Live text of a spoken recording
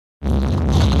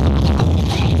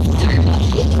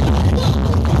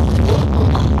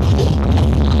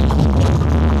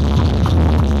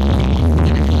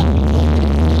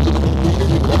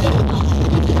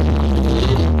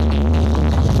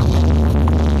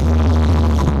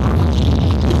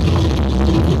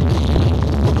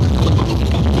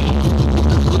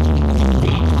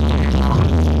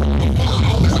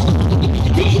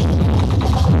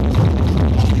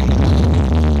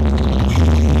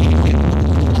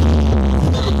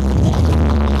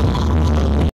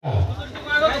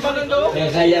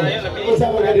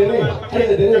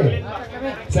Ano din?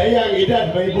 Sa iyang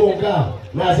edad, may buong ka.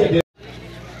 Nasa din.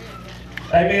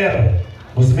 Timer,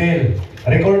 Busmil,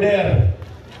 recorder.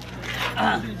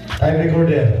 Time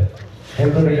recorder.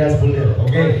 Head to the gas puller.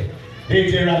 Okay.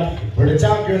 DJ Rocky for the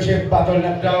championship battle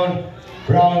knockdown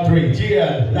round 3.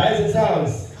 GL, lights and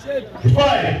sounds. 5,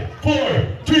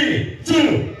 4, 3,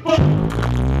 2, 1.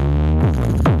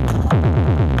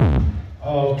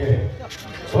 Okay.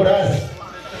 Oras.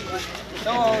 2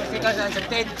 seconds and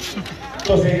 17.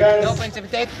 2 seconds.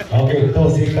 2.17. Okay, 2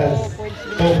 seconds.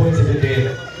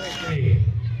 2.17.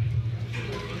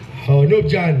 Oh, Noob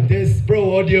John, this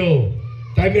pro audio.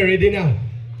 Timer ready now.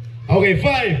 Okay,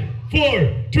 5,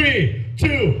 4, 3,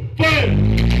 2,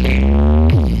 1.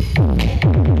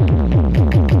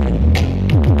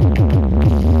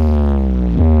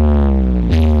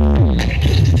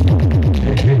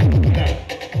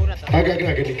 Agak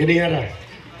na, gini nga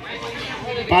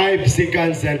 5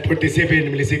 seconds and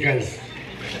 47 milliseconds.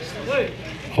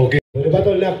 Okay. The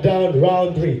battle knockdown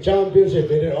round 3 championship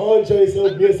in their own choice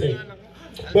of music.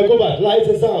 Mangubat,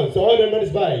 lights and sounds. So honor man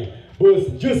is by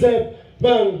Boost Joseph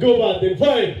Mangubat in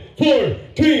 5, 4,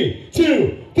 3,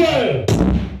 2, 1.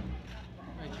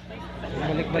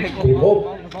 Balik-balik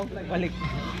ko. Balik.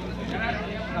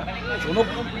 Sunog.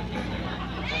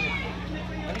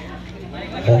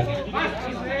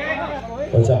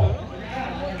 What's up?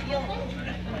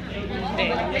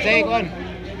 Say, Kon.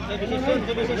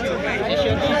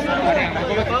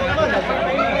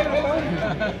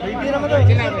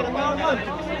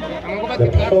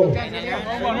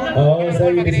 Oo, sa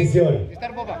iyong desisyon.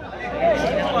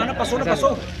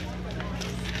 Paso.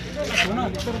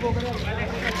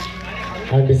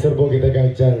 Ang disturbo kita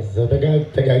kag chance. So,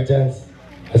 tagag chance.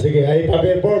 Sige, ay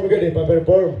pa-perform ka din,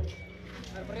 pa-perform.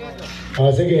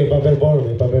 Sige,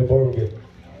 pa-perform ka.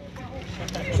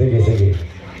 Sige.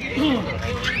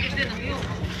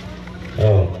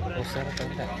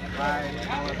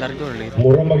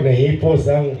 Mura magnahipos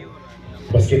ang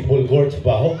basketball court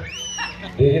pa ho.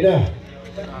 Dili na.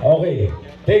 Okay,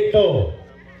 take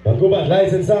 2. Mangubat,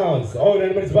 lights and sounds. On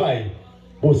and minutes by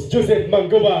Boost Joseph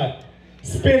Mangubat.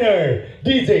 Spinner,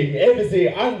 DJ,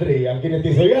 MC, Andre. Ang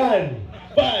kinatiso yan.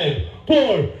 5,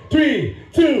 4, 3,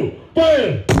 2,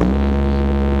 1.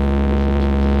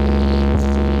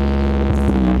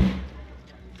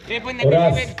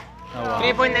 Oras.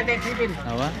 3.97.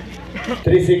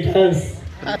 3 seconds.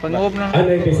 Panguhop na.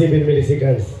 97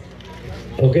 milliseconds.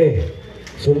 Okay.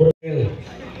 Sumunod.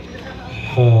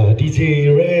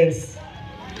 DJ Renz.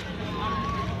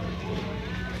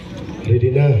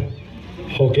 Ready na.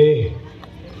 Okay.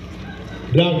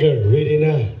 Vlogger, ready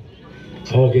na.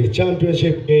 Okay,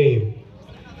 championship game.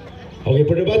 Okay,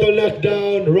 for the battle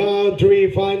knockdown, round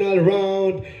 3, final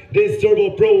round. This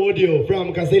Turbo Pro Audio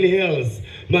from Casili Hills,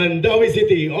 Mandawi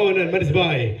City, on and managed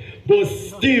by Boss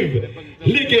Steve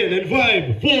Licken. And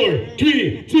 5, 4,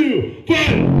 3, 2,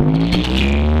 1.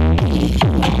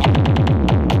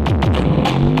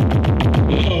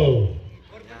 Oh.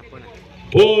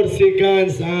 4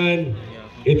 seconds and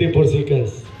 84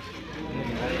 seconds.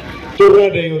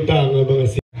 Tura na yung tanga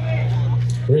mga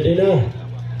ready na.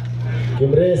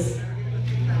 Kimres.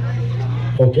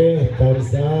 Okay,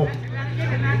 thumbs up.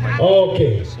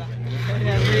 Okay.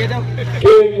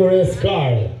 Kimres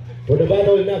Carl for the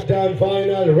battle knockdown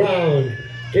final round.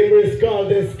 Kimres Carl,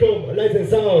 the scope, lights and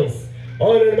sounds.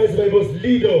 On and match by Boss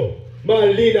Lido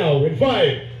Malinaw in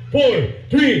 5, 4,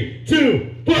 3,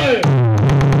 2, 1.